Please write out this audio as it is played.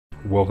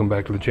Welcome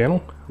back to the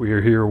channel. We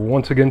are here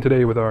once again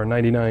today with our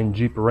 99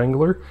 Jeep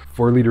Wrangler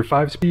 4-liter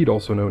 5-speed,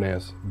 also known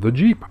as the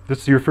Jeep. If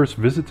this is your first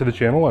visit to the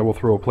channel, I will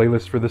throw a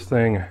playlist for this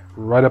thing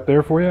right up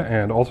there for you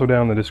and also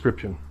down in the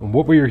description. And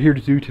what we are here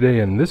to do today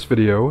in this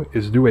video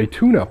is do a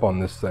tune-up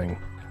on this thing.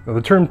 Now,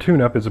 the term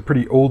tune-up is a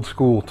pretty old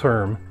school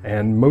term,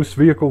 and most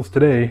vehicles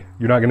today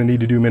you're not going to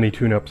need to do many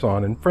tune-ups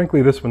on, and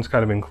frankly this one's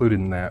kind of included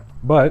in that.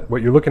 But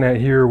what you're looking at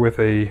here with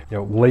a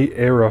late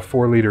era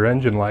 4-liter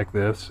engine like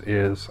this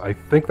is, I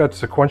think that's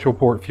sequential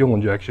port fuel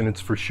injection.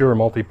 It's for sure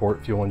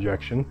multi-port fuel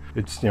injection.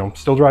 It's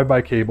still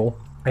drive-by cable,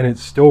 and it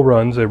still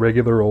runs a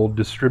regular old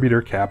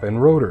distributor cap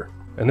and rotor.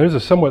 And there's a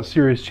somewhat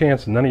serious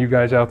chance none of you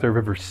guys out there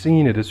have ever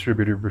seen a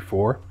distributor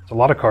before. A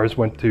lot of cars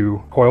went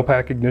to coil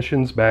pack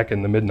ignitions back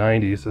in the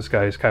mid-90s. This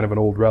guy is kind of an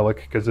old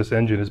relic because this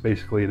engine is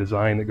basically a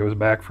design that goes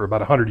back for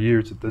about 100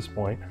 years at this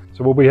point.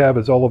 So what we have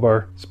is all of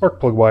our spark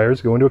plug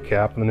wires go into a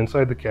cap, and then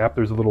inside the cap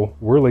there's a little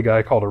whirly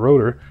guy called a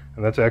rotor,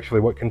 and that's actually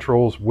what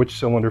controls which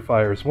cylinder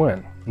fires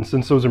when. And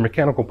since those are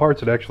mechanical parts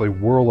that actually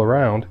whirl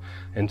around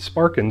and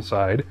spark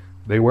inside,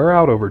 they wear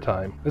out over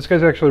time. This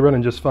guy's actually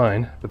running just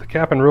fine, but the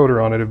cap and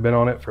rotor on it have been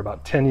on it for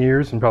about 10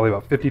 years and probably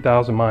about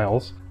 50,000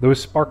 miles. Those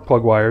spark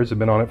plug wires have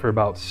been on it for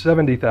about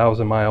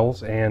 70,000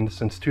 miles, and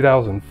since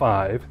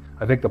 2005.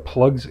 I think the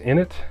plugs in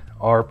it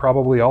are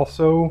probably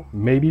also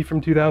maybe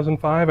from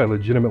 2005. I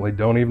legitimately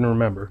don't even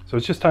remember. So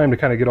it's just time to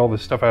kind of get all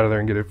this stuff out of there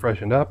and get it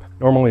freshened up.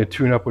 Normally a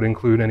tune-up would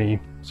include any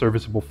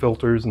serviceable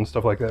filters and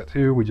stuff like that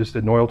too. We just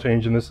did an oil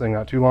change in this thing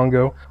not too long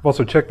ago. I've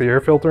also checked the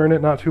air filter in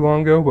it not too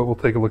long ago, but we'll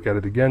take a look at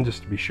it again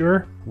just to be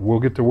sure. We'll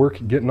get to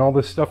work getting all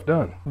this stuff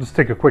done. I'll just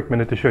take a quick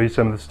minute to show you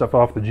some of the stuff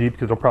off the Jeep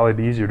because it'll probably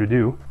be easier to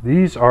do.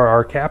 These are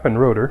our cap and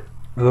rotor.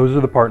 Those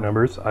are the part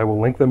numbers. I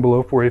will link them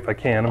below for you if I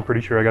can. I'm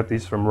pretty sure I got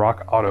these from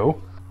Rock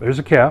Auto. There's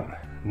a cap.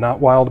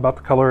 Not wild about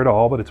the color at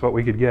all, but it's what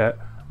we could get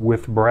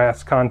with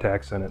brass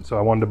contacts in it. So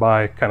I wanted to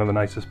buy kind of the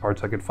nicest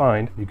parts I could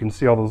find. You can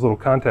see all those little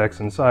contacts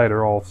inside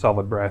are all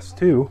solid brass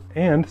too.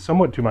 And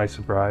somewhat to my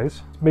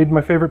surprise, it's made in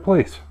my favorite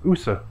place,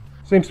 USA.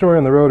 Same story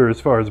on the rotor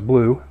as far as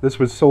blue. This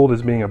was sold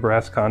as being a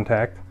brass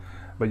contact,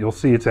 but you'll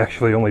see it's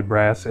actually only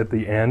brass at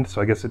the end.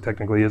 So I guess it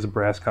technically is a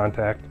brass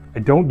contact. I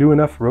don't do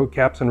enough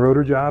caps and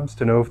rotor jobs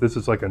to know if this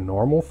is like a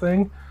normal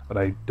thing, but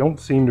I don't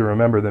seem to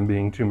remember them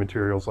being two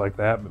materials like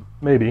that, but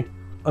maybe.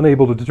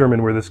 Unable to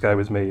determine where this guy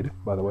was made,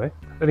 by the way.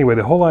 Anyway,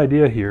 the whole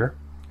idea here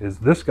is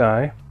this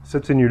guy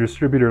sits in your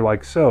distributor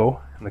like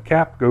so, and the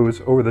cap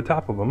goes over the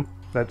top of him.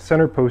 That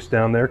center post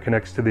down there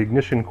connects to the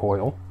ignition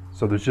coil,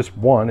 so there's just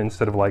one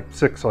instead of like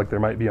 6 like there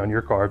might be on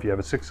your car if you have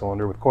a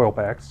 6-cylinder with coil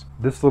packs.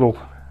 This little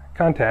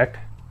contact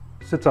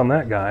sits on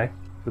that guy,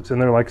 that's in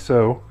there like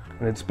so,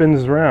 and it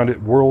spins around, it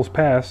whirls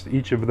past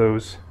each of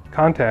those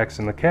contacts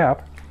in the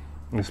cap,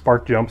 and the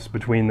spark jumps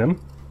between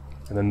them.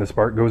 And then the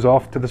spark goes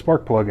off to the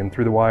spark plug and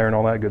through the wire and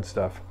all that good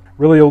stuff.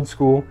 Really old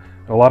school.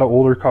 In a lot of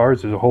older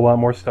cars, there's a whole lot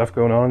more stuff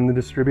going on in the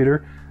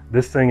distributor.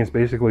 This thing is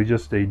basically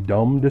just a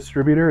dumb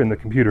distributor, and the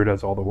computer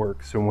does all the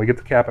work. So when we get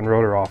the cap and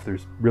rotor off,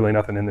 there's really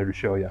nothing in there to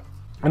show you.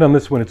 And on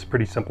this one, it's a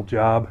pretty simple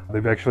job.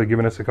 They've actually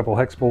given us a couple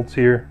hex bolts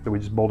here that we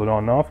just bolted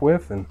on and off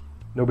with, and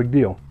no big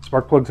deal.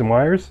 Spark plugs and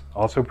wires,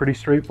 also pretty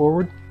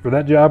straightforward. For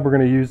that job, we're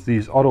going to use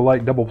these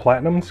Autolite double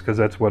platinums because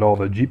that's what all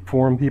the Jeep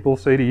forum people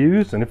say to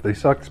use, and if they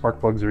suck, spark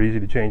plugs are easy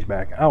to change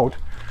back out.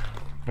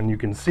 And you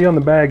can see on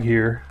the bag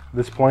here,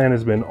 this plan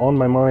has been on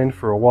my mind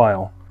for a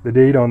while. The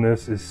date on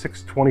this is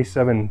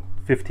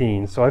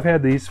 6/27/15, so I've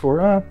had these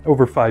for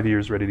over 5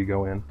 years ready to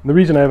go in. And the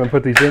reason I haven't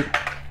put these in,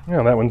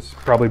 that one's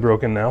probably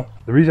broken now.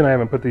 The reason I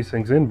haven't put these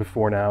things in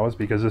before now is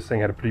because this thing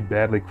had a pretty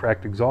badly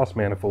cracked exhaust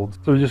manifold,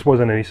 so there just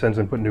wasn't any sense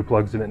in putting new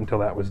plugs in it until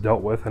that was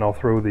dealt with, and I'll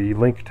throw the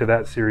link to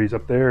that series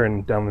up there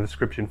and down in the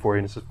description for you,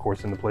 and it's of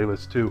course in the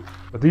playlist too.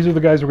 But these are the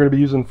guys we're going to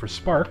be using for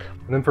spark,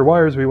 and then for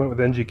wires we went with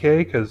NGK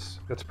because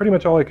that's pretty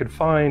much all I could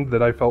find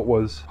that I felt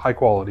was high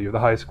quality, or the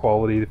highest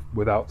quality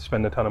without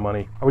spending a ton of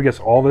money. I would guess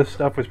all this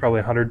stuff was probably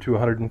 100 to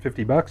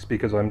 150 bucks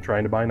because I'm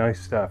trying to buy nice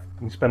stuff. You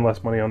can spend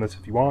less money on this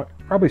if you want.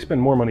 Probably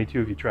spend more money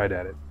too if you tried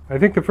at it. I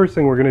think the first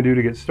thing we're going to do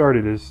to get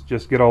started is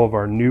just get all of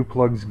our new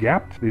plugs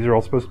gapped. These are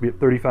all supposed to be at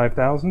 35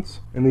 thousandths,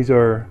 and these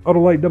are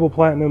Autolite Double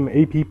Platinum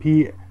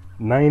APP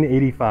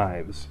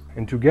 985s.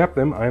 And to gap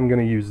them, I'm going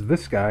to use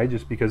this guy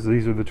just because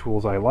these are the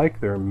tools I like.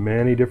 There are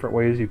many different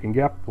ways you can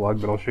gap a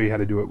plug, but I'll show you how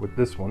to do it with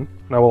this one.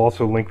 And I will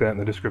also link that in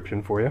the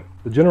description for you.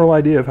 The general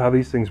idea of how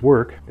these things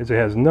work is it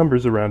has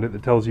numbers around it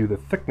that tells you the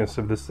thickness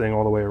of this thing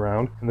all the way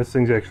around, and this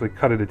thing's actually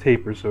cut at a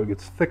taper so it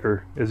gets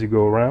thicker as you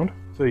go around.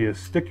 So you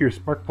stick your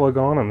spark plug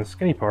on the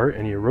skinny part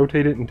and you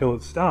rotate it until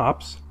it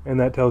stops, and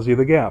that tells you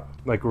the gap.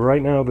 Like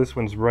right now this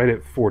one's right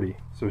at 40,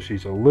 so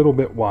she's a little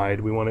bit wide.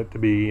 We want it to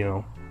be,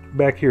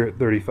 back here at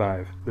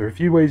 35. There are a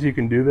few ways you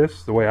can do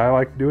this. The way I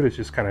like to do it is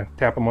just kind of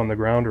tap them on the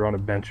ground or on a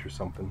bench or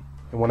something.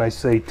 And when I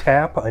say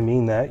tap, I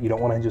mean that. You don't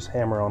want to just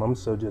hammer on them,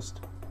 so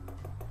just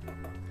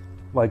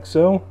like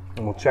so,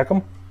 and we'll check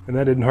them. And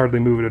that didn't hardly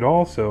move it at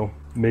all, so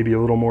maybe a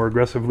little more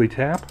aggressively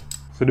tap.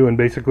 So doing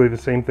basically the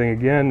same thing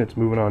again, it's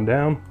moving on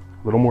down.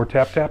 A little more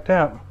tap, tap,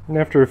 tap. And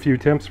after a few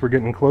attempts, we're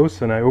getting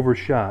close, and I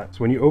overshot. So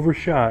when you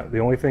overshot, the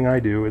only thing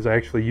I do is I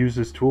actually use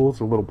this tool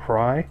as a little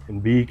pry,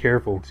 and be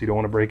careful because you don't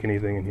want to break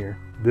anything in here.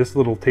 This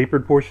little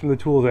tapered portion of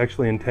the tool is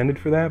actually intended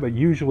for that, but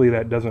usually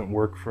that doesn't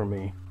work for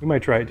me. We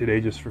might try it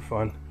today just for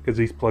fun, because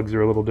these plugs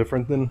are a little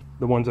different than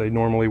the ones I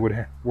normally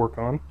would work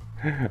on.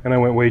 And I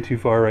went way too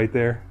far right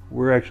there.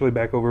 We're actually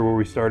back over where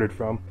we started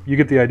from. You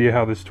get the idea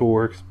how this tool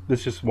works. This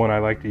is just one I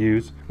like to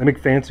use. They make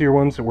fancier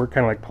ones that work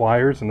kind of like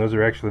pliers, and those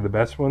are actually the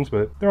best ones,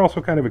 but they're also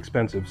kind of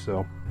expensive.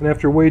 So, and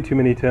after way too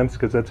many attempts,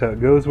 because that's how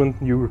it goes when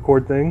you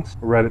record things,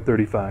 we're right at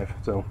 35.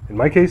 So in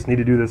my case, need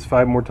to do this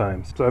 5 more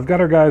times. So I've got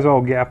our guys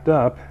all gapped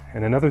up,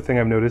 and another thing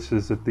I've noticed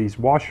is that these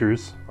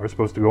washers are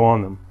supposed to go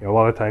on them. You know, a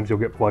lot of times you'll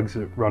get plugs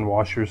that run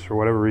washers for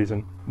whatever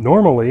reason.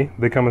 Normally,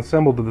 they come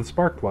assembled to the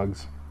spark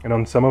plugs. And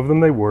on some of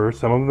them they were,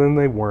 some of them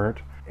they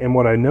weren't. And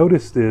what I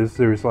noticed is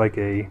there's like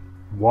a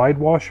wide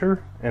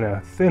washer and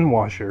a thin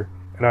washer.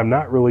 And I'm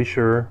not really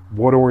sure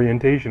what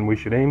orientation we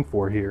should aim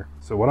for here.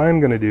 So what I'm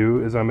going to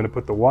do is I'm going to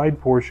put the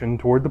wide portion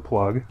toward the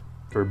plug,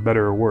 for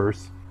better or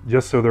worse,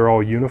 just so they're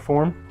all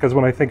uniform. Because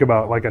when I think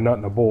about like a nut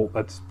and a bolt,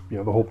 that's, you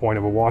know, the whole point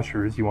of a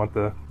washer is you want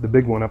the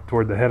big one up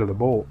toward the head of the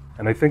bolt.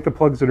 And I think the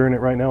plugs that are in it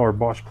right now are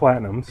Bosch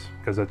Platinums,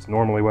 because that's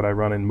normally what I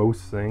run in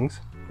most things.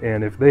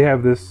 And if they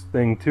have this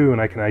thing too, and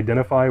I can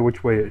identify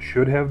which way it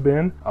should have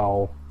been,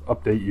 I'll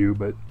update you,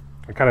 but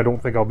I kind of don't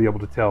think I'll be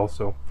able to tell,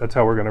 so that's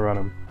how we're going to run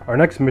them. Our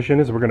next mission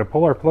is we're going to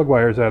pull our plug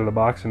wires out of the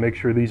box and make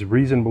sure these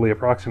reasonably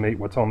approximate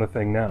what's on the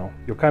thing now.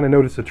 You'll kind of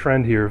notice a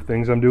trend here of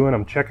things I'm doing.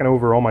 I'm checking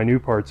over all my new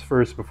parts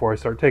first before I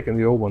start taking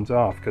the old ones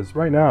off, because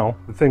right now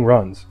the thing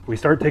runs. If we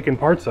start taking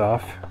parts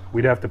off,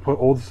 we'd have to put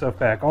old stuff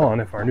back on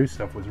if our new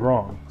stuff was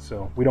wrong,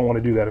 so we don't want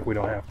to do that if we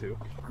don't have to.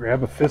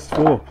 Grab a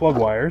fistful of plug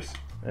wires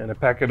and a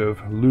packet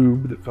of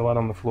lube that fell out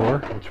on the floor,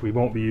 which we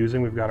won't be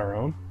using, we've got our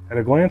own. At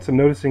a glance, I'm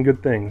noticing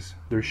good things.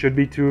 There should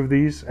be 2 of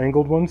these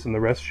angled ones and the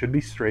rest should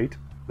be straight.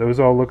 Those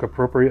all look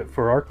appropriate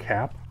for our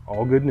cap,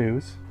 all good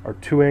news. Our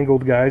 2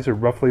 angled guys are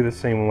roughly the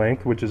same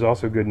length, which is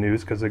also good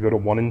news because they go to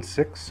 1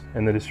 6,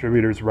 and the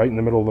distributor's right in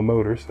the middle of the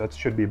motor, so that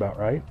should be about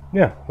right.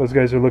 Yeah, those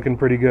guys are looking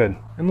pretty good.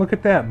 And look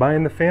at that,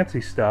 buying the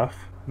fancy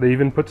stuff. They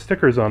even put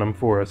stickers on them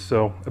for us,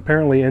 so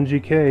apparently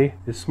NGK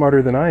is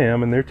smarter than I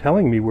am and they're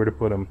telling me where to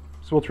put them.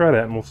 So we'll try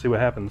that and we'll see what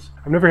happens.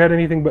 I've never had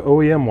anything but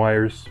OEM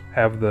wires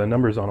have the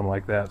numbers on them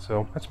like that,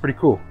 so that's pretty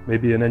cool.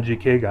 Maybe an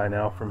NGK guy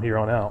now from here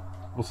on out.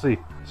 We'll see.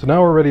 So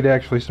now we're ready to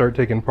actually start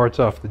taking parts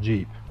off the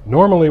Jeep.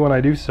 Normally when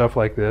I do stuff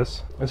like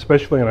this,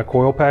 especially on a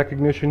coil pack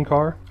ignition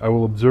car, I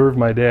will observe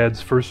my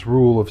dad's first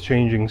rule of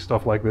changing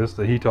stuff like this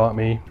that he taught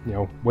me, you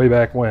know, way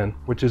back when,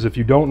 which is if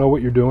you don't know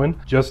what you're doing,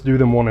 just do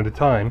them one at a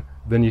time,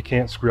 then you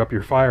can't screw up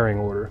your firing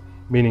order,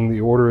 meaning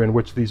the order in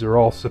which these are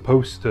all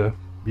supposed to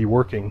be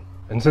working.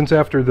 And since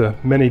after the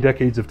many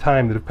decades of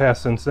time that have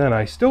passed since then,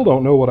 I still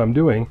don't know what I'm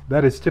doing,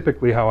 that is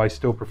typically how I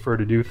still prefer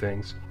to do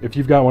things. If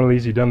you've got one of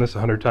these, you've done this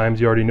 100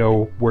 times, you already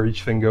know where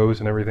each thing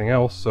goes and everything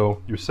else,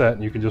 so you're set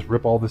and you can just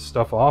rip all this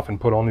stuff off and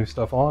put all new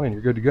stuff on and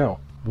you're good to go.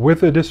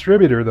 With a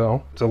distributor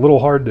though, it's a little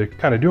hard to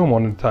kind of do them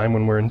one at a time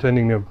when we're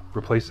intending to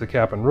replace the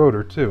cap and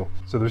rotor too.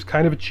 So there's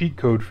kind of a cheat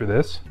code for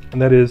this,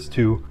 and that is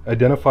to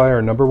identify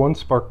our number 1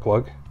 spark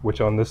plug,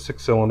 which on this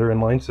 6-cylinder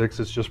in line 6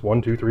 is just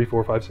 1, 2, 3,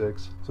 4, 5,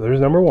 6. So there's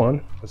number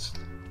 1. Let's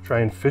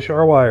try and fish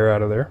our wire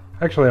out of there.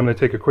 Actually, I'm going to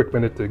take a quick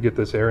minute to get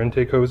this air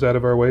intake hose out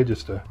of our way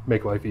just to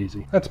make life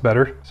easy. That's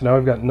better. So now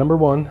we've got number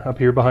 1 up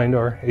here behind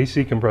our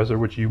AC compressor,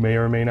 which you may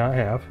or may not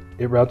have.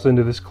 It routes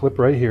into this clip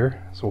right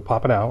here, so we'll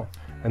pop it out.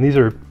 And these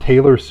are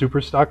Taylor super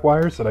stock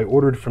wires that I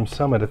ordered from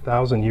Summit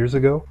 1,000 years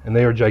ago, and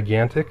they are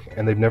gigantic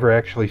and they've never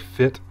actually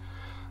fit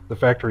the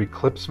factory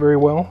clips very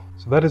well,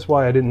 so that is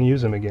why I didn't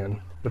use them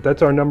again. But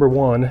that's our number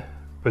 1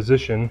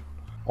 position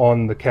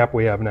on the cap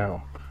we have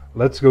now.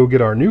 Let's go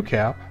get our new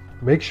cap,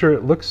 make sure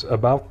it looks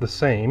about the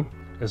same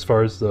as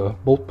far as the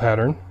bolt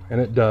pattern,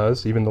 and it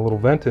does. Even the little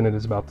vent in it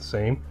is about the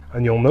same.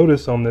 And you'll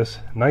notice on this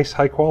nice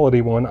high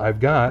quality one I've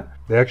got,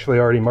 they actually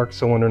already marked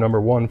cylinder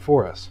number 1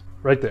 for us.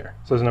 Right there,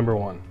 it says number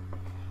 1.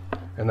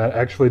 And that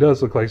actually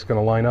does look like it's going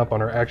to line up on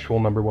our actual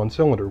number 1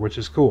 cylinder, which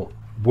is cool.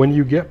 When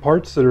you get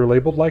parts that are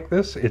labeled like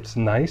this, it's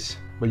nice,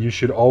 but you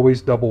should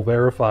always double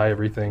verify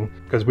everything,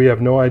 because we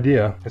have no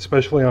idea,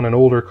 especially on an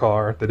older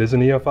car that is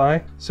an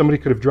EFI, somebody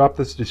could have dropped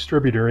this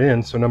distributor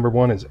in so number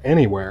 1 is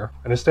anywhere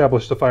and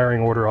established a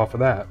firing order off of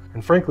that.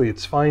 And frankly,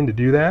 it's fine to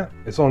do that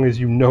as long as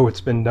you know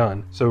it's been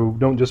done. So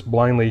don't just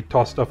blindly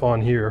toss stuff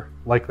on here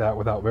like that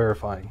without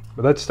verifying.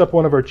 But that's step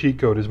 1 of our cheat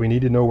code, is we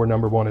need to know where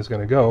number 1 is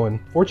going to go, and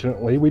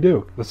fortunately we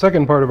do. The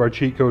second part of our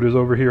cheat code is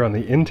over here on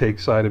the intake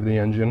side of the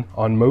engine.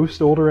 On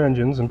most older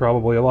engines, and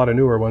probably a lot of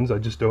newer ones, I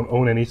just don't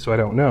own any so I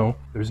don't know,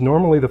 there's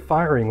normally the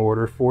firing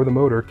order for the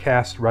motor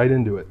cast right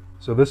into it.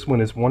 So this one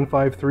is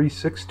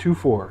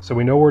 153624. So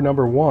we know where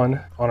number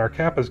 1 on our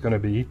cap is going to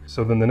be,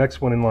 so then the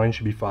next one in line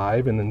should be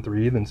 5, and then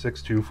 3, then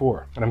 6, 2,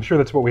 4. And I'm sure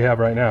that's what we have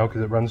right now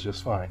because it runs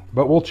just fine.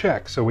 But we'll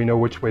check so we know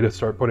which way to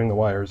start putting the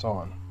wires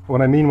on.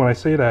 What I mean when I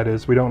say that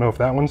is we don't know if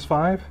that one's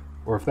 5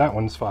 or if that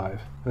one's 5.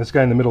 And this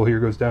guy in the middle here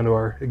goes down to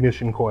our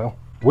ignition coil.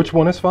 Which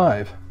one is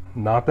 5?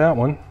 Not that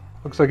one.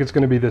 Looks like it's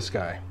going to be this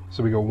guy.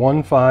 So we go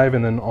 1, 5,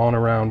 and then on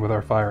around with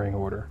our firing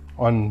order.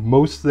 On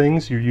most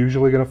things, you're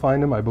usually going to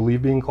find them, I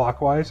believe, being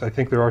clockwise. I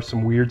think there are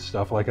some weird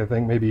stuff, like I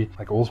think maybe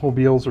like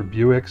Oldsmobiles or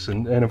Buicks,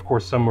 and of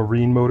course some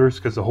marine motors,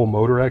 because the whole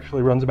motor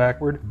actually runs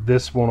backward.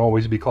 This won't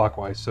always be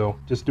clockwise, so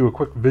just do a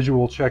quick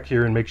visual check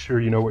here and make sure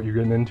you know what you're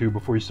getting into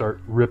before you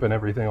start ripping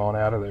everything on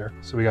out of there.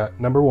 So we got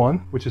number 1,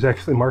 which is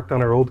actually marked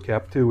on our old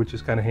cap too, which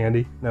is kind of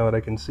handy now that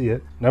I can see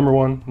it. Number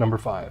 1, number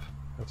 5.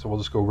 So we'll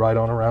just go right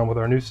on around with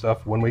our new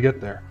stuff when we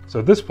get there. So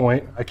at this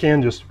point, I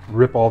can just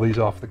rip all these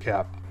off the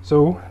cap.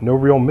 So no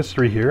real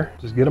mystery here.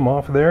 Just get them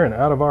off there and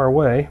out of our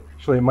way.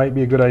 Actually, it might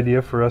be a good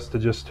idea for us to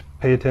just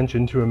pay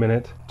attention to a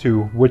minute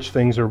to which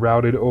things are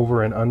routed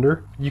over and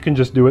under. You can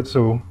just do it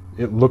so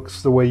it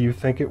looks the way you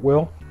think it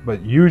will.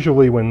 But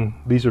usually when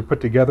these are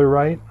put together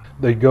right,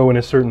 they go in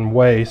a certain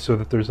way so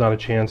that there's not a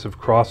chance of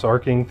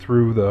cross-arcing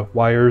through the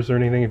wires or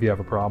anything if you have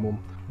a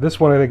problem. This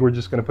one, I think we're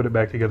just going to put it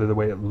back together the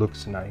way it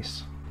looks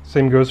nice.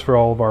 Same goes for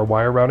all of our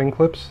wire routing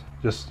clips,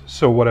 just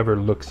so whatever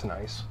looks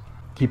nice.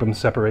 Keep them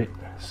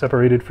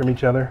separated from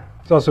each other.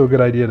 It's also a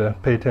good idea to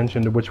pay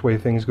attention to which way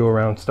things go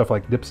around, stuff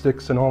like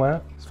dipsticks and all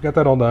that. So we got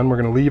that all done.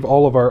 We're going to leave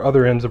all of our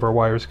other ends of our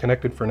wires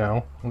connected for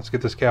now. Let's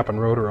get this cap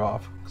and rotor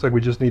off. Looks like we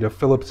just need a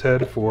Phillips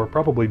head for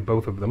probably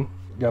both of them.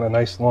 Got a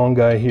nice long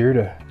guy here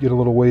to get a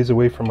little ways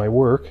away from my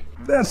work.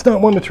 That's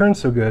not one to turn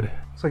so good.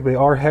 Looks like they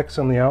are hex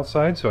on the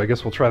outside, so I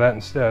guess we'll try that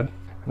instead.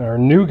 And our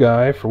new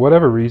guy, for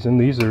whatever reason,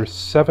 these are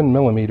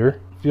 7mm.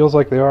 Feels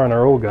like they are on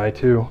our old guy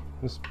too.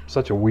 It's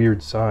such a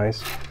weird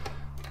size.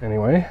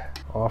 Anyway,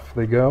 off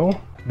they go.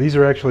 These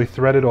are actually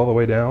threaded all the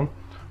way down.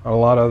 On a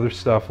lot of other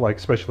stuff, like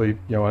especially, you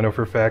know, I know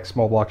for a fact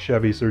small block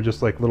Chevys, they're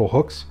just like little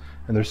hooks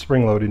and they're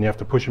spring loaded and you have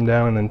to push them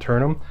down and then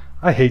turn them.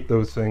 I hate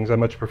those things. I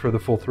much prefer the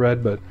full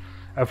thread, but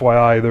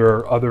FYI, there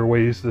are other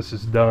ways this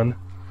is done.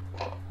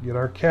 Get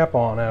our cap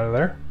on out of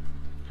there.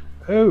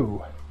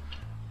 Oh,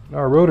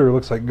 our rotor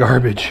looks like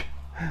garbage.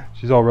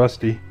 She's all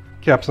rusty.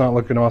 Cap's not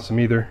looking awesome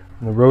either.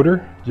 And the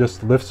rotor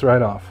just lifts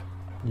right off.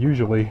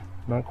 Usually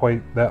not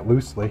quite that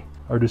loosely.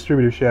 Our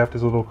distributor shaft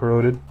is a little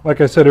corroded. Like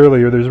I said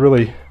earlier, there's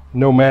really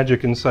no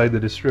magic inside the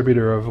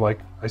distributor of, like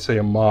I say,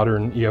 a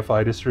modern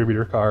EFI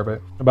distributor car,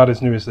 but about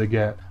as new as they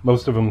get.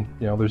 Most of them,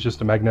 you know, there's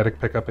just a magnetic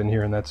pickup in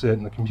here and that's it,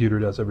 and the computer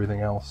does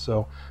everything else.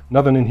 So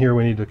nothing in here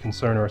we need to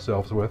concern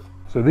ourselves with.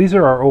 So these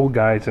are our old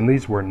guys, and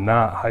these were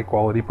not high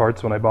quality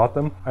parts when I bought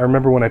them. I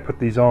remember when I put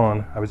these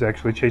on, I was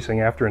actually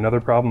chasing after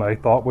another problem that I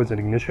thought was an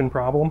ignition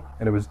problem,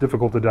 and it was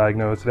difficult to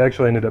diagnose. It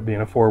actually ended up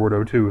being a forward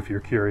O2 if you're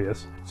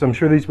curious. So I'm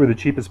sure these were the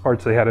cheapest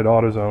parts they had at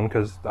AutoZone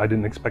because I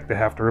didn't expect to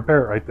have to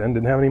repair it right then,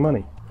 didn't have any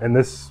money. And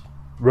this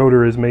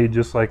rotor is made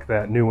just like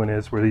that new one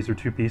is, where these are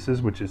 2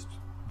 pieces, which is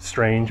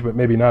strange, but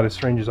maybe not as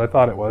strange as I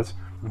thought it was.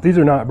 But these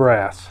are not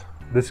brass.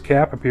 This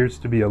cap appears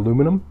to be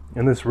aluminum,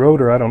 and this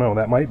rotor, I don't know,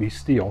 that might be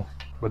steel.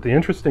 But the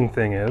interesting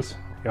thing is,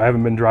 I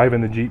haven't been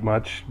driving the Jeep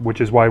much, which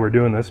is why we're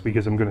doing this,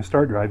 because I'm going to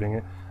start driving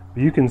it.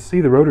 But you can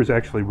see the rotor's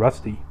actually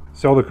rusty.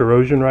 See all the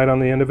corrosion right on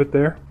the end of it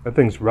there? That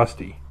thing's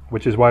rusty,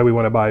 which is why we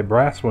want to buy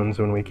brass ones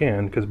when we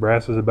can, because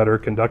brass is a better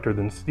conductor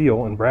than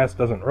steel, and brass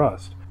doesn't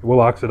rust. It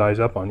will oxidize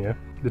up on you.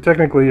 But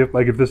technically,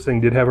 if this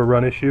thing did have a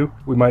run issue,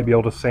 we might be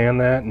able to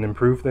sand that and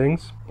improve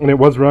things. And it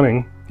was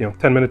running,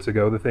 10 minutes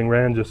ago. The thing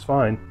ran just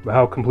fine. But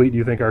how complete do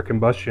you think our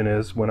combustion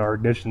is when our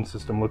ignition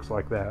system looks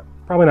like that?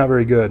 Probably not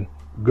very good.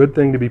 Good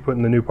thing to be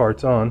putting the new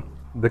parts on.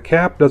 The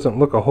cap doesn't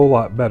look a whole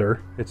lot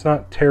better. It's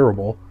not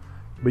terrible,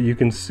 but you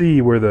can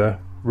see where the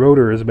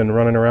rotor has been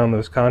running around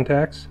those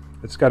contacts.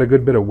 It's got a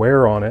good bit of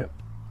wear on it,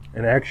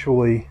 and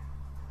actually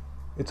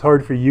it's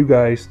hard for you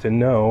guys to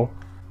know,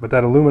 but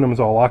that aluminum is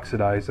all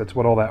oxidized. That's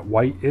what all that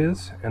white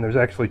is, and there's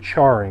actually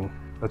charring.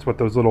 That's what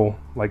those little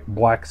like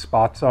black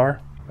spots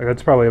are.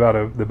 That's probably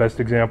about the best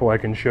example I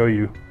can show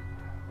you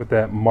with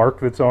that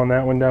mark that's on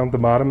that one down at the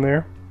bottom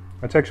there.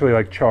 That's actually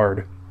like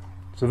charred.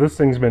 So this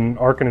thing's been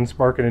arcing and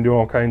sparking and doing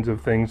all kinds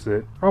of things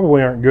that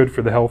probably aren't good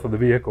for the health of the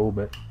vehicle,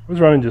 but it was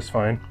running just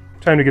fine.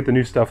 Time to get the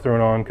new stuff thrown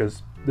on,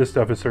 because this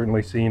stuff has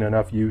certainly seen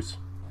enough use.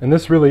 And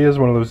this really is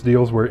one of those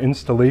deals where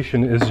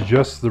installation is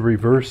just the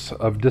reverse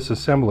of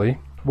disassembly.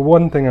 But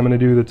one thing I'm going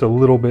to do that's a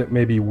little bit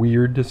maybe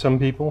weird to some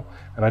people,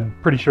 and I'm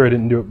pretty sure I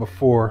didn't do it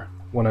before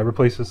when I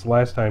replaced this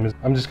last time, is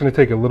I'm just going to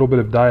take a little bit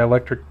of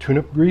dielectric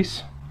tune-up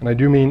grease, and I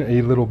do mean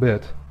a little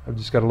bit. I've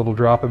just got a little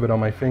drop of it on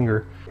my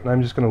finger, and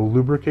I'm just going to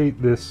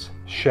lubricate this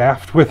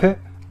shaft with it.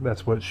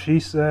 That's what she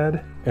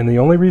said. And the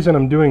only reason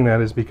I'm doing that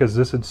is because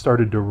this had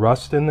started to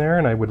rust in there,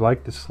 and I would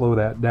like to slow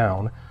that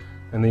down.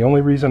 And the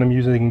only reason I'm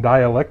using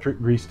dielectric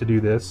grease to do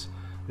this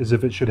is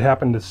if it should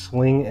happen to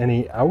sling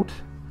any out,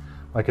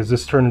 like as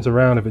this turns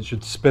around, if it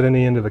should spit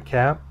any into the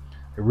cap,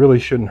 it really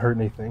shouldn't hurt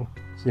anything.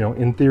 So,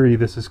 in theory,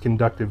 this is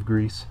conductive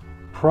grease.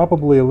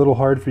 Probably a little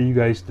hard for you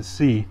guys to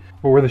see,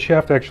 but where the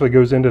shaft actually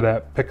goes into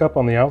that pickup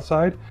on the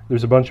outside,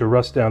 there's a bunch of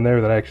rust down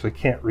there that I actually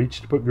can't reach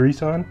to put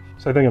grease on.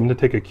 So I think I'm going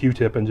to take a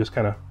Q-tip and just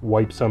kind of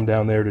wipe some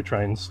down there to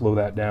try and slow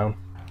that down.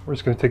 We're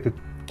just going to take the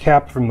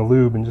cap from the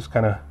lube and just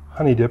kind of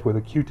honey dip with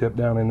a Q-tip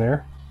down in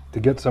there to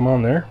get some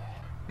on there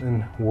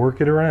and work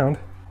it around.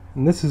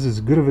 And this is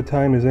as good of a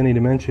time as any to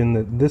mention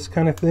that this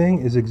kind of thing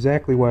is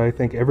exactly why I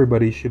think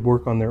everybody should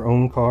work on their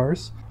own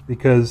cars,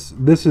 because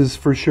this is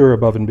for sure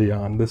above and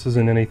beyond. This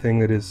isn't anything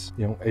that is,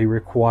 you know, a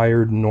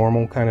required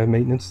normal kind of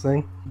maintenance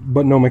thing.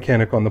 But no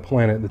mechanic on the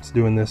planet that's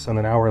doing this on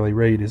an hourly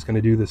rate is going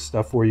to do this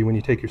stuff for you when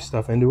you take your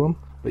stuff into them.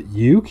 But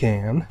you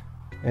can.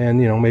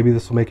 And, you know, maybe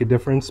this will make a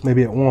difference,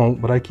 maybe it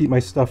won't, but I keep my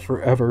stuff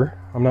forever.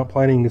 I'm not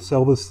planning to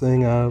sell this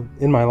thing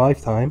in my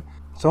lifetime.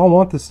 So I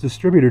want this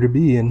distributor to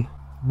be in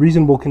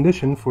reasonable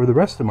condition for the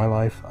rest of my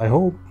life, I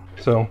hope.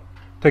 So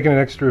taking an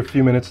extra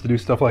few minutes to do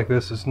stuff like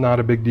this is not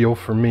a big deal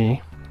for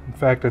me. In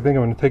fact, I think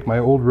I'm going to take my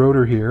old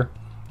rotor here,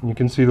 and you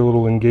can see the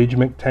little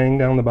engagement tang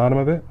down the bottom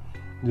of it.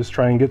 Just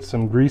try and get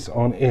some grease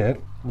on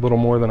it, a little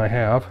more than I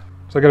have.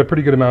 So I got a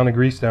pretty good amount of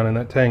grease down in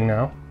that tang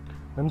now.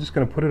 I'm just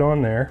going to put it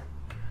on there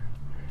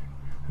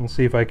and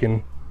see if I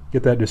can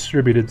get that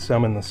distributed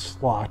some in the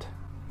slot.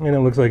 And it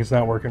looks like it's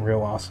not working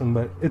real awesome,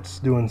 but it's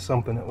doing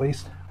something at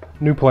least.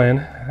 New plan,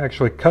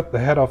 actually cut the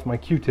head off my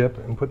Q-tip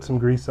and put some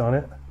grease on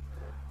it.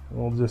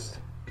 We'll just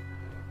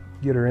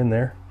get her in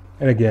there.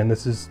 And again,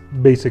 this is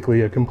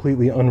basically a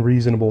completely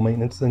unreasonable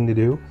maintenance thing to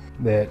do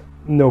that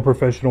no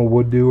professional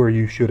would do or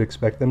you should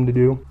expect them to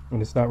do.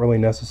 And it's not really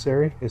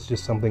necessary, it's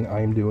just something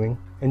I'm doing.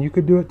 And you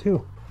could do it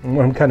too. And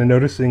what I'm kind of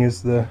noticing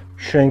is the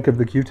shank of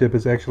the Q-tip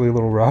is actually a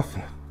little rough.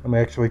 I'm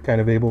actually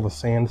kind of able to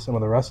sand some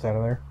of the rust out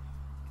of there,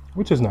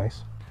 which is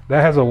nice.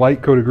 That has a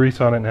light coat of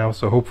grease on it now,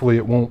 so hopefully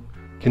it won't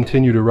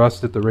continue to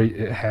rust at the rate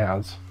it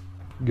has.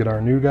 Get our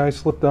new guy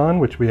slipped on,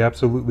 which we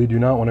absolutely do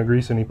not want to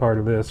grease any part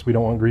of this. We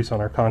don't want grease on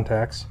our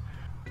contacts.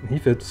 He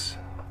fits,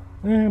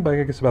 but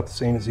I guess about the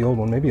same as the old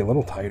one, maybe a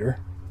little tighter.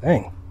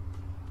 Dang,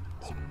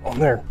 it's on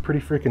there pretty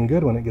freaking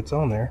good when it gets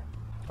on there.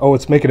 Oh,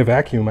 it's making a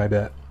vacuum, I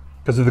bet,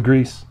 because of the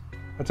grease.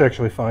 That's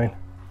actually fine.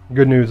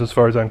 Good news as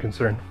far as I'm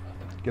concerned.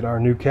 Get our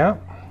new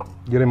cap.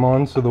 Get him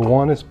on so the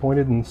one is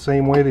pointed in the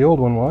same way the old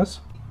one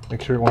was.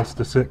 Make sure it wants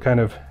to sit kind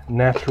of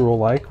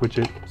natural-like, which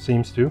it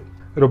seems to.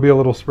 It'll be a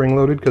little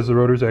spring-loaded because the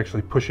rotor's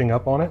actually pushing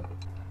up on it.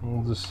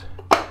 We'll just,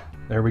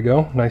 there we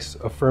go. Nice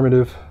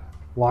affirmative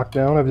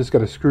lockdown. I've just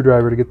got a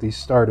screwdriver to get these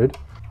started,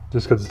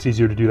 just because it's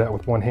easier to do that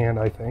with one hand,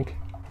 I think.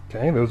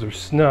 Okay, those are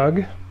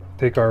snug.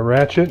 Take our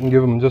ratchet and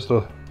give them just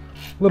a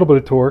little bit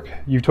of torque.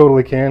 You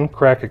totally can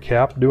crack a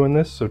cap doing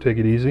this, so take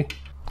it easy.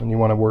 And you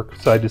want to work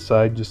side to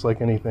side just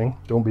like anything.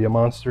 Don't be a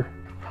monster.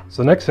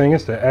 So the next thing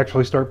is to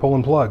actually start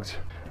pulling plugs.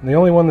 And the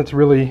only one that's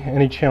really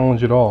any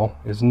challenge at all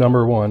is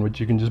number one, which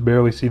you can just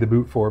barely see the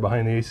boot for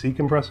behind the AC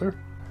compressor.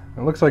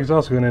 It looks like it's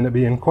also going to end up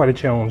being quite a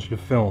challenge to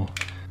film.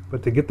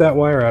 But to get that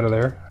wire out of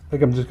there, I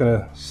think I'm just going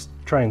to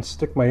try and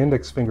stick my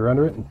index finger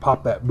under it and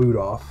pop that boot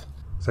off.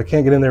 So I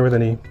can't get in there with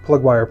any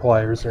plug wire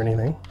pliers or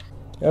anything.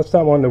 That's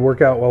not one to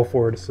work out well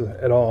for us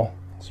at all.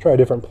 Let's try a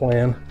different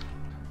plan.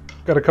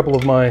 Got a couple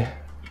of my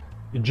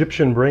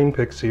Egyptian brain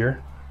picks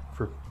here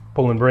for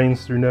pulling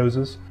brains through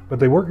noses, but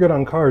they work good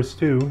on cars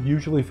too,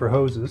 usually for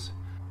hoses.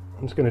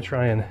 I'm just going to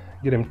try and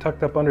get him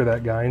tucked up under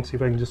that guy and see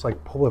if I can just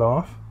like pull it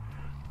off.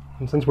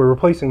 And since we're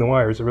replacing the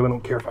wires, I really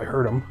don't care if I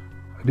hurt him.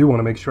 I do want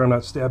to make sure I'm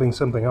not stabbing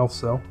something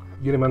else though.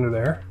 Get him under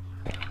there.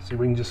 See if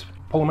we can just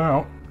pull him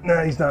out.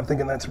 Nah, he's not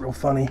thinking that's real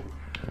funny.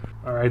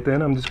 Alright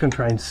then, I'm just going to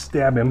try and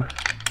stab him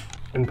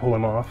and pull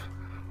him off.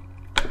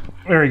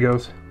 There he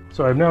goes.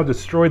 So I've now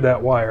destroyed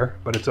that wire,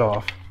 but it's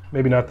off.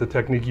 Maybe not the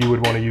technique you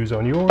would want to use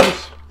on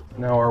yours.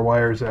 Now our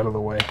wire's out of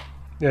the way.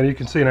 Yeah, you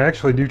can see, and I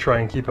actually do try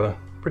and keep a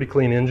pretty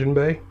clean engine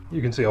bay.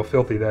 You can see how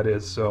filthy that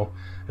is, so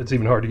it's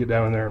even hard to get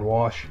down in there and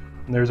wash.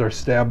 And there's our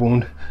stab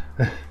wound.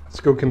 Let's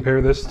go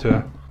compare this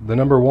to the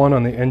number one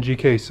on the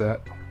NGK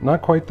set.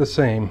 Not quite the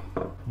same.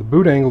 The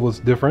boot angle is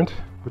different,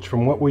 which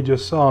from what we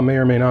just saw may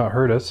or may not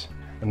hurt us.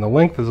 And the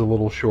length is a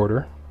little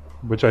shorter,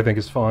 which I think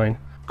is fine.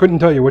 Couldn't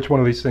tell you which one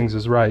of these things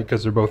is right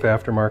because they're both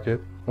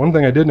aftermarket. One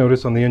thing I did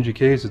notice on the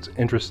NGKs that's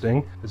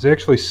interesting is they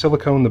actually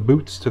silicone the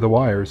boots to the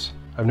wires.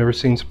 I've never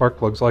seen spark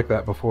plugs like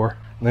that before.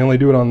 And they only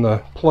do it on the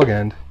plug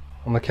end.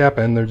 On the cap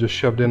end, they're just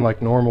shoved in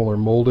like normal or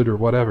molded or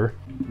whatever.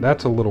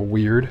 That's a little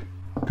weird.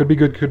 Could be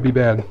good, could be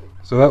bad.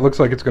 So that looks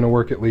like it's going to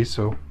work at least,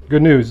 so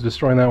good news,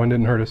 destroying that one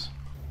didn't hurt us.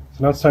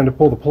 So now it's time to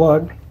pull the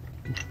plug.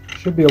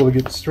 Should be able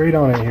to get straight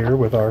on it here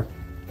with our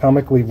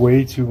comically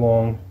way too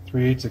long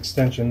 3/8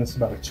 extension. This is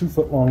about a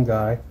 2-foot long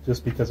guy,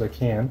 just because I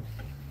can.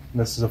 And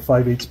this is a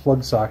 5/8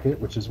 plug socket,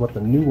 which is what the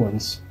new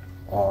ones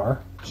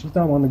are. She's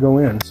not wanting to go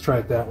in. Let's try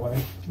it that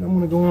way. She don't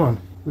want to go on.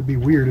 It would be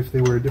weird if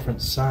they were a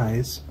different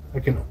size.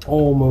 I can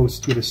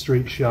almost get a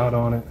straight shot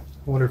on it.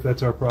 I wonder if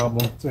that's our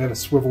problem. So I had a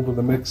swivel to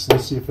the mix.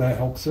 Let's see if that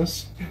helps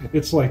us.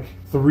 It's like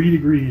 3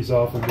 degrees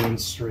off of being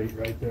straight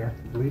right there.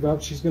 I believe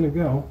out she's going to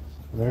go.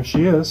 And there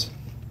she is.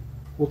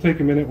 We'll take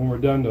a minute when we're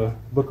done to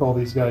look all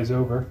these guys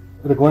over.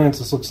 At a glance,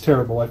 this looks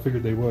terrible. I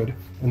figured they would.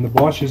 And the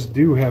Bosches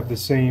do have the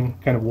same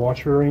kind of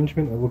washer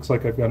arrangement. It looks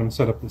like I've got them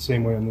set up the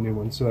same way on the new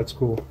one, so that's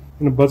cool.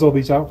 I'm going to buzz all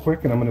these out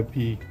quick, and I'm going to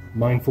be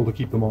mindful to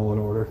keep them all in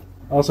order.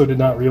 I also did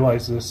not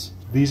realize this.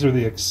 These are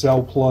the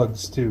Excel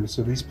plugs, too.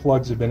 So these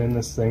plugs have been in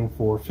this thing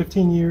for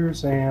 15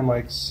 years and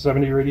like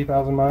 70 or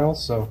 80,000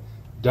 miles, so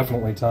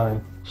definitely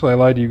time. So I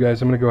lied to you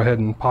guys. I'm going to go ahead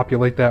and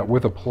populate that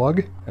with a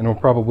plug, and we'll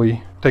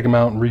probably take them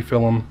out and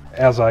refill them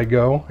as I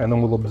go, and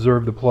then we'll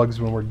observe the plugs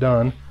when we're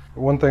done.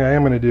 But one thing I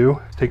am going to do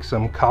is take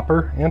some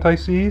copper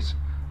anti-seize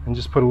and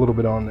just put a little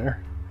bit on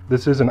there.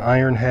 This is an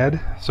iron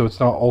head, so it's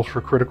not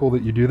ultra critical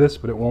that you do this,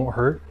 but it won't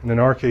hurt. And in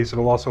our case,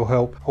 it'll also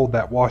help hold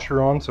that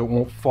washer on so it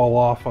won't fall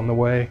off on the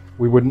way.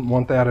 We wouldn't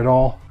want that at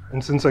all.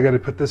 And since I got to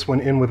put this one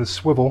in with a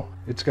swivel,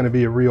 it's going to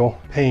be a real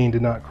pain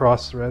to not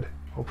cross thread.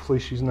 Hopefully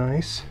she's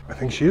nice. I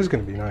think she is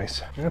going to be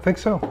nice. Yeah, I think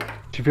so.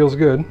 She feels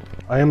good.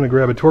 I am going to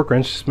grab a torque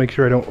wrench, just make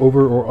sure I don't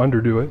over or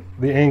underdo it.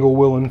 The angle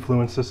will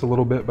influence this a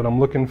little bit, but I'm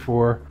looking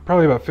for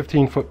probably about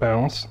 15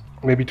 foot-pounds,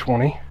 maybe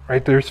 20.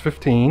 Right there's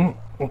 15.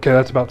 Okay,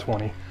 that's about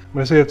 20. I'm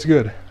going to say that's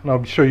good, and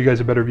I'll show you guys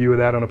a better view of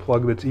that on a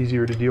plug that's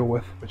easier to deal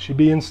with. It should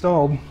be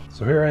installed.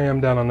 So here I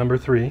am down on number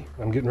 3.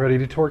 I'm getting ready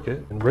to torque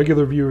it. And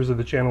regular viewers of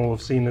the channel will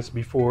have seen this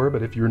before,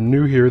 but if you're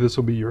new here, this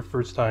will be your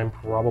first time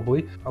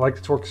probably. I like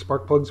to torque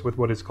spark plugs with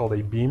what is called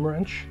a beam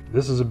wrench.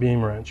 This is a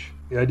beam wrench.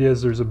 The idea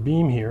is there's a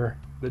beam here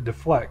that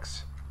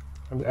deflects.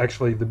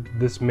 Actually,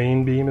 this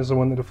main beam is the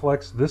one that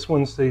deflects. This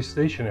one stays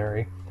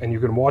stationary, and you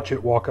can watch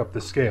it walk up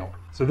the scale.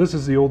 So this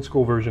is the old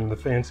school version of the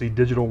fancy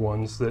digital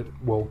ones that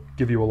will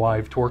give you a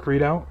live torque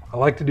readout. I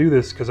like to do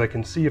this because I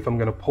can see if I'm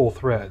going to pull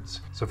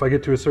threads. So if I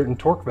get to a certain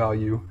torque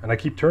value and I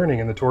keep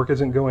turning and the torque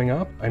isn't going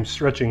up, I'm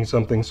stretching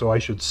something, so I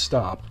should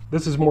stop.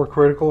 This is more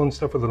critical and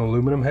stuff with an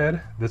aluminum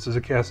head. This is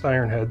a cast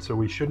iron head, so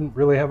we shouldn't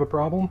really have a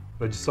problem.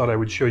 But I just thought I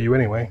would show you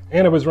anyway.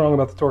 And I was wrong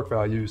about the torque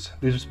values.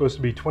 These are supposed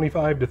to be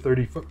 25 to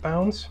 30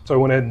 foot-pounds. So I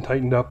went ahead and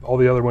tightened up all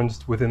the other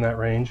ones within that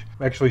range.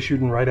 I'm actually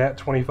shooting right at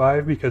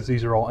 25 because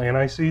these are all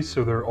anti-seize,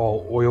 so they're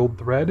all oiled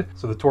thread.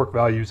 So the torque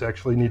values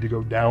actually need to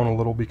go down a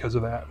little because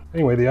of that.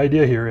 Anyway, the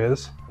idea here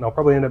is, and I'll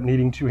probably end up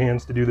needing 2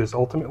 hands to do this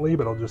ultimately,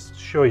 but I'll just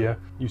show you.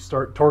 You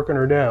start torquing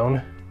her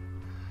down,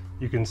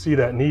 you can see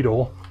that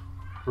needle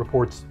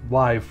reports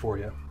live for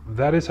you.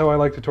 That is how I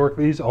like to torque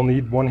these. I'll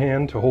need 1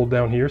 hand to hold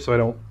down here so I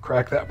don't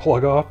crack that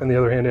plug off, and the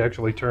other hand to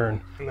actually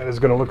turn. And that is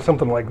going to look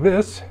something like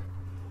this.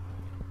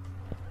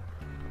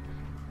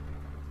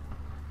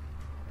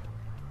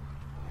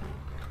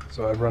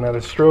 So I've run out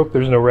of stroke.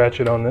 There's no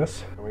ratchet on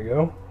this. There we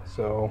go.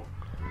 So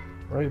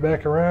right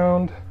back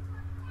around.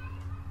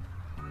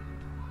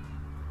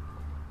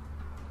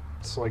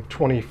 It's like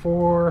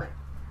 24.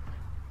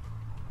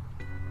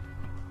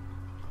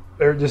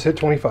 There, it just hit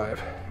 25.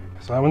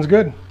 So that one's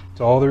good. That's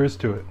all there is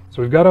to it.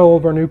 So we've got all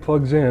of our new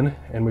plugs in,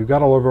 and we've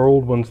got all of our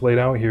old ones laid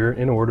out here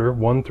in order,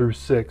 1 through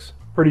 6.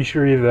 Pretty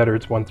sure either that or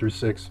it's 1 through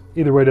 6.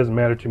 Either way, doesn't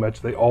matter too much.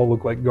 They all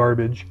look like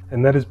garbage,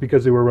 and that is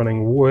because they were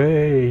running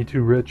way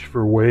too rich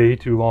for way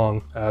too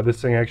long.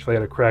 This thing actually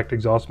had a cracked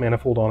exhaust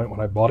manifold on it when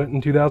I bought it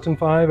in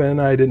 2005,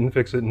 and I didn't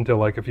fix it until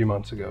like a few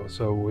months ago.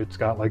 So it's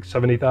got like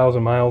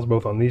 70,000 miles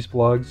both on these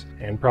plugs,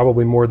 and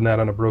probably more than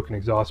that on a broken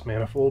exhaust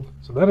manifold.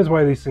 So that is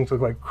why these things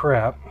look like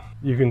crap.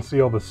 You can see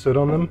all the soot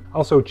on them.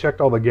 Also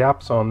checked all the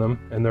gaps on them,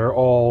 and they're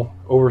all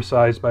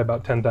oversized by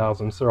about 10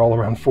 thousandths. They're all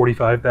around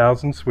 45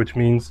 thousandths, which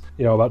means,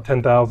 you know, about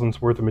 10 thousandths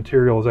worth of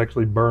material is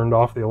actually burned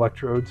off the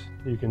electrodes.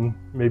 You can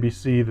maybe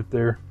see that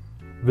they're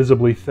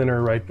visibly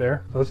thinner right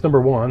there. So that's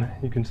number 1.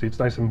 You can see it's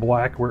nice and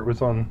black where it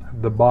was on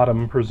the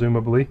bottom,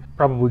 presumably.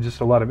 Probably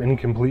just a lot of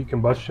incomplete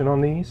combustion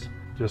on these.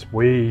 Just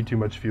way too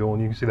much fuel,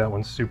 and you can see that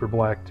one's super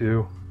black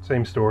too.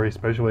 Same story,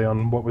 especially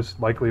on what was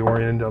likely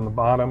oriented on the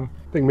bottom.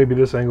 I think maybe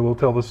this angle will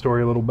tell the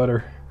story a little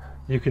better.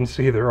 You can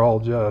see they're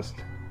all just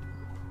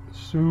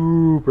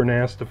super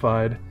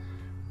nastified.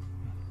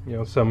 You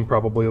know, some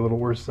probably a little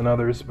worse than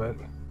others, but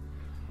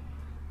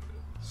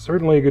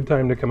certainly a good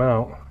time to come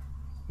out.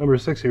 Number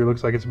 6 here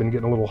looks like it's been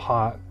getting a little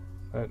hot.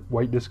 That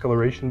white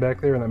discoloration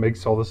back there, and that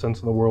makes all the sense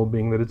in the world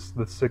being that it's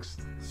the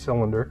 6th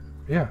cylinder.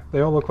 Yeah,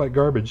 they all look like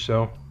garbage,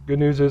 so good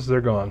news is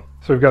they're gone.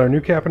 So we've got our new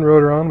cap and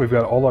rotor on, we've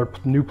got all our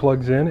new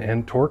plugs in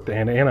and torqued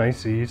and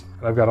anti-seized.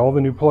 I've got all the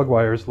new plug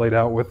wires laid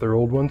out with their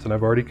old ones, and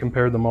I've already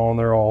compared them all, and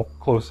they're all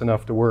close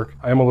enough to work.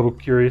 I am a little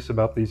curious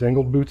about these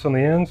angled boots on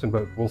the ends,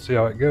 but we'll see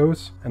how it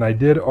goes. And I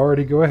did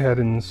already go ahead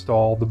and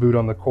install the boot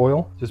on the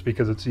coil, just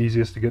because it's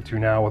easiest to get to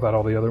now without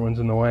all the other ones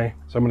in the way.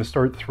 So I'm going to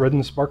start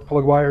threading spark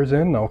plug wires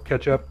in, and I'll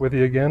catch up with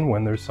you again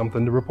when there's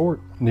something to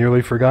report.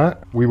 Nearly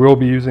forgot, we will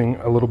be using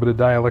a little bit of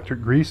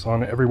dielectric grease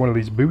on every one of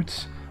these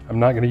boots. I'm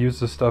not going to use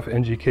this stuff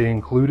NGK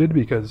included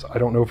because I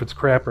don't know if it's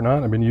crap or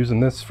not. I've been using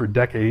this for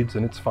decades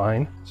and it's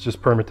fine. It's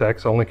just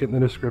Permatex. I'll link it in the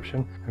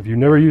description. If you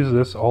never use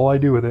this, all I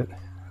do with it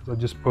is I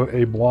just put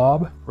a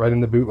blob right in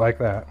the boot like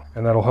that.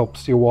 And that'll help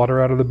steal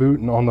water out of the boot,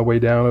 and on the way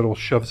down it'll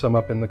shove some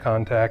up in the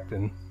contact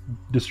and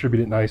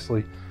distribute it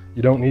nicely.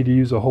 You don't need to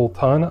use a whole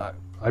ton.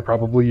 I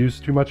probably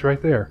used too much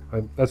right there.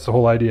 That's the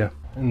whole idea.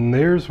 And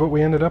there's what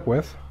we ended up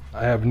with.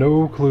 I have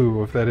no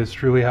clue if that is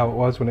truly how it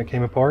was when it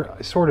came apart.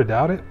 I sort of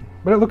doubt it,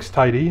 but it looks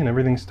tidy and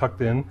everything's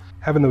tucked in.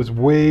 Having those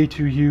way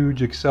too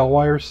huge Excel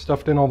wires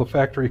stuffed in all the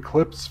factory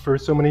clips for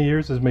so many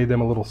years has made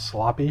them a little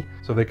sloppy,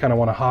 so they kind of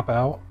want to hop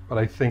out, but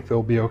I think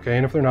they'll be okay,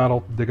 and if they're not,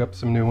 I'll dig up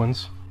some new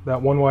ones. That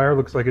one wire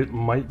looks like it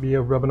might be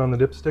a rubbing on the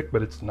dipstick,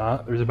 but it's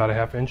not. There's about a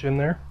 1/2 inch in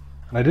there.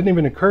 And it didn't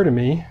even occur to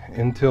me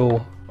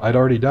until I'd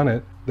already done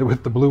it.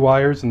 With the blue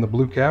wires and the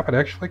blue cap, it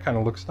actually kind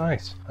of looks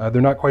nice.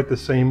 They're not quite the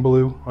same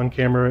blue on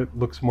camera. It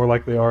looks more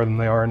like they are than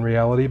they are in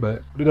reality,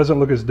 but it doesn't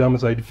look as dumb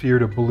as I'd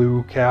feared a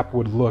blue cap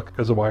would look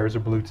because the wires are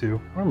blue too.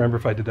 I don't remember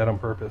if I did that on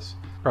purpose.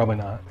 Probably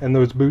not. And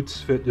those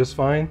boots fit just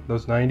fine,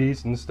 those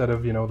 90s, instead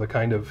of, you know, the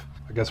kind of,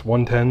 I guess,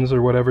 110s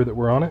or whatever that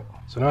were on it.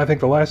 So now I think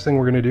the last thing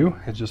we're going to do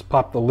is just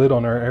pop the lid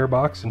on our air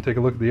box and take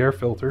a look at the air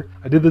filter.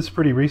 I did this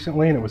pretty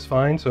recently and it was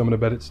fine, so I'm going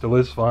to bet it still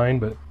is fine,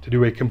 but to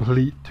do a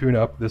complete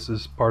tune-up, this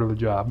is part of the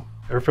job.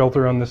 Air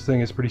filter on this thing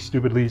is pretty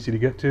stupidly easy to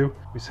get to.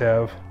 We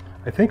have,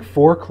 I think,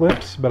 4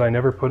 clips, but I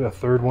never put a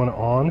third one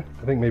on.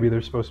 I think maybe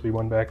there's supposed to be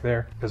one back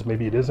there, because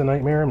maybe it is a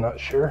nightmare, I'm not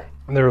sure.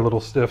 And they're a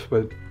little stiff,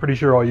 but pretty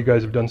sure all you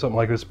guys have done something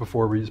like this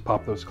before where you just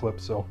pop those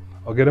clips, so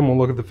I'll get them, we'll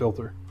look at the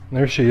filter. And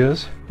there she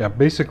is. Yeah,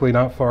 basically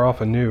not far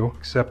off a new,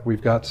 except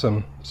we've got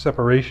some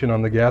separation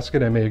on the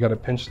gasket. I may have got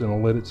it pinched in the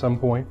lid at some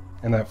point.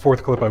 And that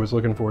 4th clip I was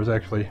looking for is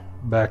actually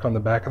back on the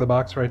back of the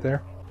box right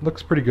there.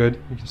 Looks pretty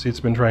good. You can see it's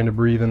been trying to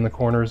breathe in the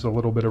corners a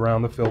little bit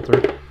around the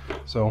filter.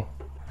 So,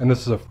 and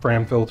this is a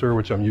Fram filter,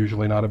 which I'm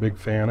usually not a big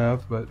fan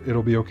of, but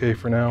it'll be okay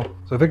for now.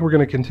 So I think we're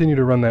going to continue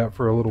to run that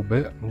for a little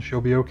bit and she'll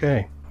be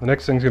okay. The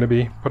next thing's going to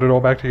be put it all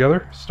back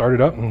together, start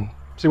it up, and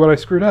see what I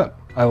screwed up.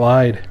 I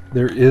lied.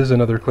 There is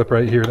another clip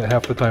right here that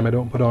half the time I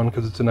don't put on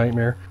because it's a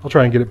nightmare. I'll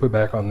try and get it put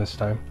back on this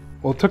time.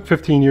 Well, it took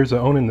 15 years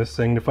of owning this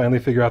thing to finally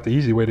figure out the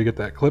easy way to get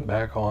that clip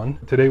back on.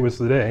 Today was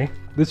the day.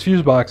 This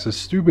fuse box is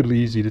stupidly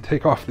easy to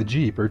take off the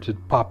Jeep, or to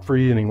pop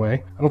free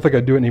anyway. I don't think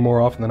I'd do it any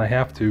more often than I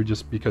have to,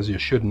 just because you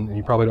shouldn't, and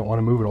you probably don't want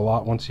to move it a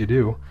lot once you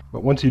do.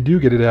 But once you do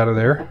get it out of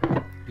there,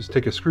 just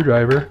take a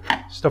screwdriver,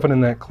 stuff it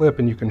in that clip,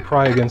 and you can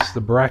pry against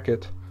the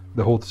bracket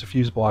that holds the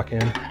fuse block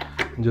in,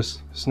 and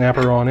just snap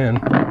her on in.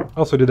 I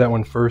also did that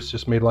one first,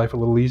 just made life a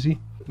little easy.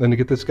 Then to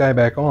get this guy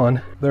back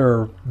on,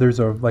 there's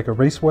like a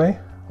raceway,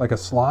 like a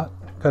slot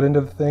cut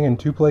into the thing in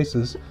 2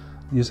 places.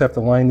 You just have to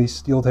line these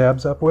steel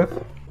tabs up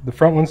with. The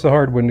front one's the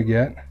hard one to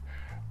get.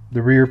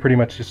 The rear pretty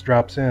much just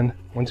drops in.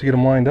 Once you get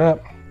them lined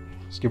up,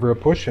 just give her a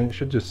push and it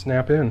should just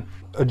snap in.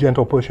 A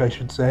gentle push, I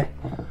should say.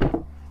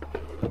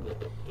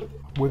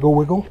 Wiggle,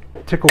 wiggle.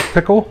 Tickle,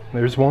 tickle.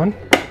 There's one.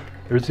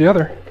 There's the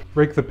other.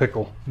 Break the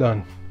pickle.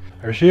 Done.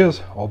 There she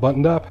is, all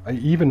buttoned up. I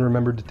even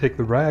remembered to take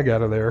the rag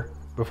out of there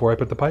before I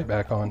put the pipe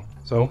back on.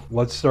 So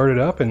let's start it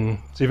up and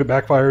see if it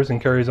backfires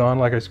and carries on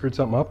like I screwed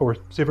something up, or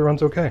see if it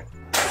runs okay.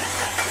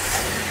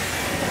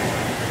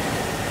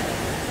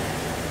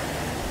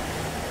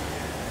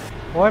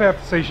 Well, I'd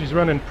have to say she's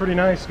running pretty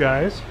nice,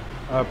 guys.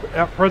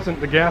 At present,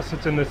 the gas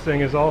that's in this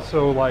thing is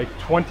also like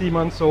 20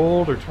 months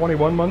old or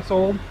 21 months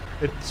old.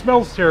 It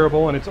smells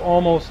terrible and it's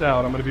almost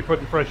out. I'm going to be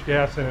putting fresh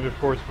gas in it, of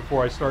course,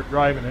 before I start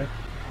driving it.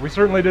 We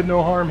certainly did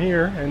no harm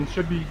here and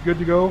should be good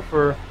to go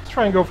for, let's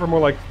try and go for more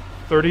like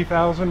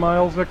 30,000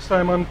 miles next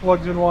time on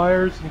plugs and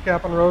wires and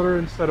cap and rotor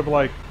instead of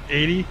like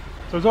 80.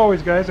 So as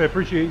always, guys, I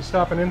appreciate you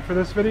stopping in for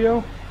this video,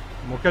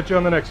 and we'll catch you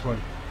on the next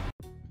one.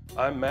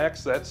 I'm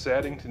Max, that's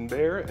Saddington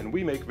Bear, and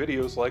we make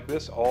videos like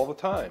this all the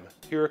time.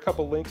 Here are a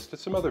couple links to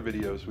some other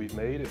videos we've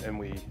made, and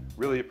we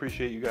really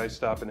appreciate you guys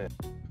stopping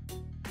in.